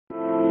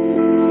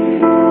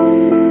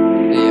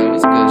Yeah,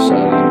 what's good,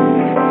 shawty?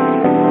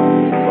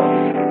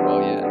 Oh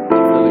yeah,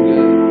 you feeling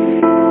good?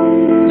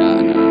 Nah,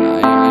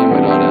 I ain't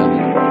with all that.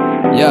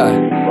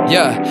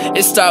 Yeah,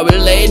 it start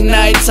with late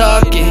night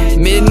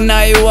talking,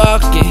 midnight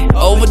walking,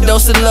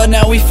 overdose of love,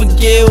 now we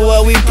forget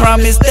what we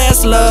promised,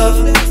 that's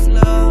love.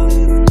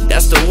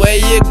 That's the way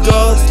it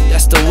goes,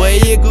 that's the way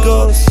it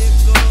goes.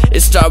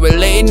 It start with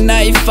late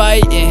night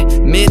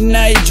fighting,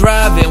 midnight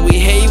driving, we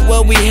hate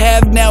what we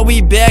have, now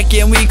we back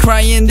and we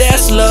crying,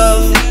 that's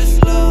love.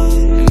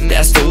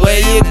 That's the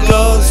way it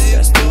goes,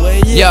 that's the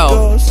way it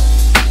goes.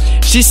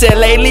 She said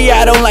lately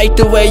I don't like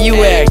the way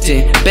you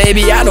acting,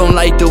 baby I don't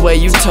like the way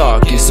you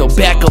talking, so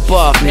back up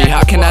off me.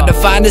 How can I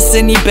define this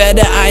any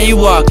better? I ain't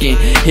walking.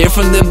 Here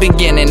from the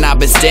beginning I've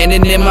been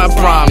standing in my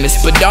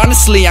promise, but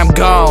honestly I'm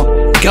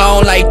gone,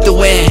 gone like the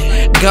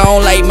wind,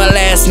 gone like my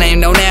last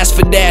name, don't ask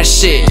for that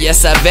shit.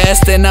 Yes I've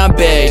asked and I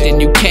begged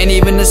and you can't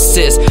even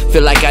assist.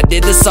 Feel like I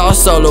did this all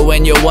solo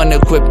when you're one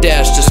equipped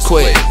dash, just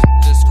quit.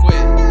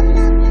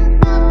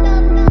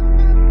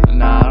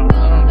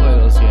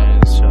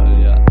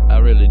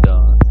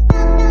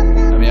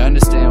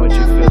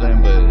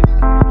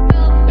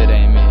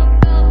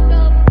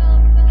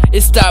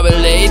 It start with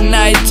late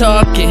night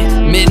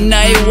talking,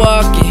 midnight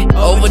walking,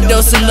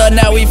 overdose of love,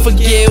 now we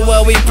forget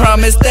what we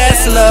promised,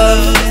 that's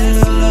love.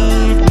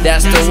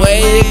 That's the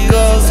way it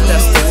goes,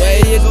 that's the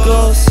way it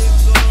goes.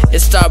 It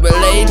start with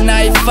late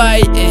night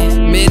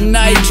fighting,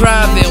 midnight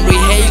driving, we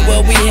hate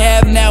what we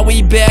have, now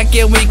we back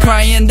and we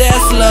crying,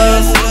 that's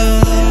love.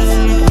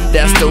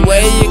 That's the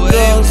way it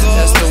goes,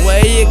 that's the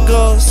way it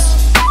goes.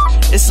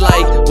 It's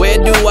like, where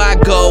do I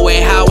go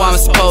and how I'm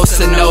supposed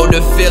to know?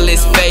 The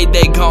feelings fade,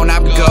 they gone,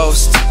 I'm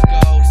ghost.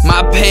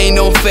 My pain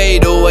don't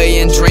fade away,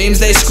 and dreams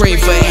they scream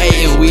for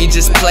hating. We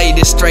just played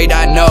it straight,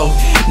 I know.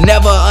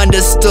 Never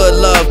understood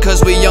love,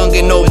 cause we young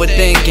and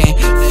overthinking.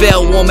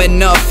 Felt warm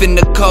enough in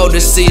the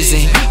colder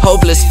season.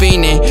 Hopeless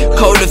fiending,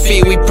 cold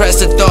defeat, we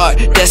press a thought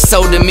that's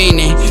so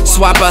demeaning.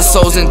 Swap our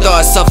souls and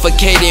thoughts,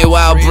 suffocated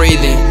while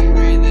breathing.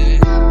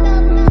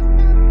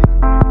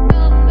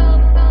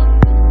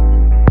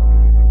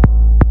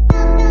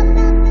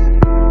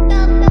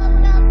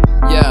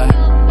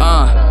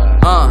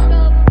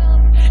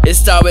 It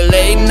start with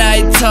late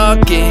night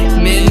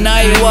talking,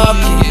 midnight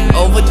walking,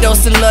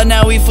 overdose of love,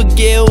 now we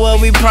forget what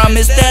we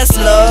promised, that's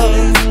love.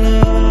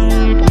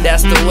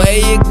 That's the way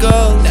it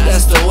goes,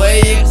 that's the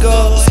way it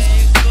goes.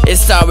 It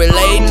start with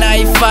late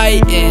night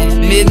fighting,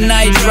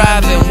 midnight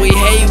driving, we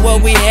hate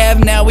what we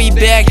have, now we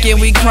back and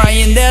we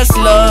crying, that's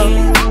love.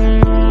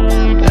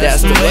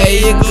 That's the way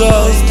it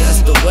goes,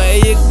 that's the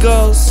way it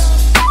goes.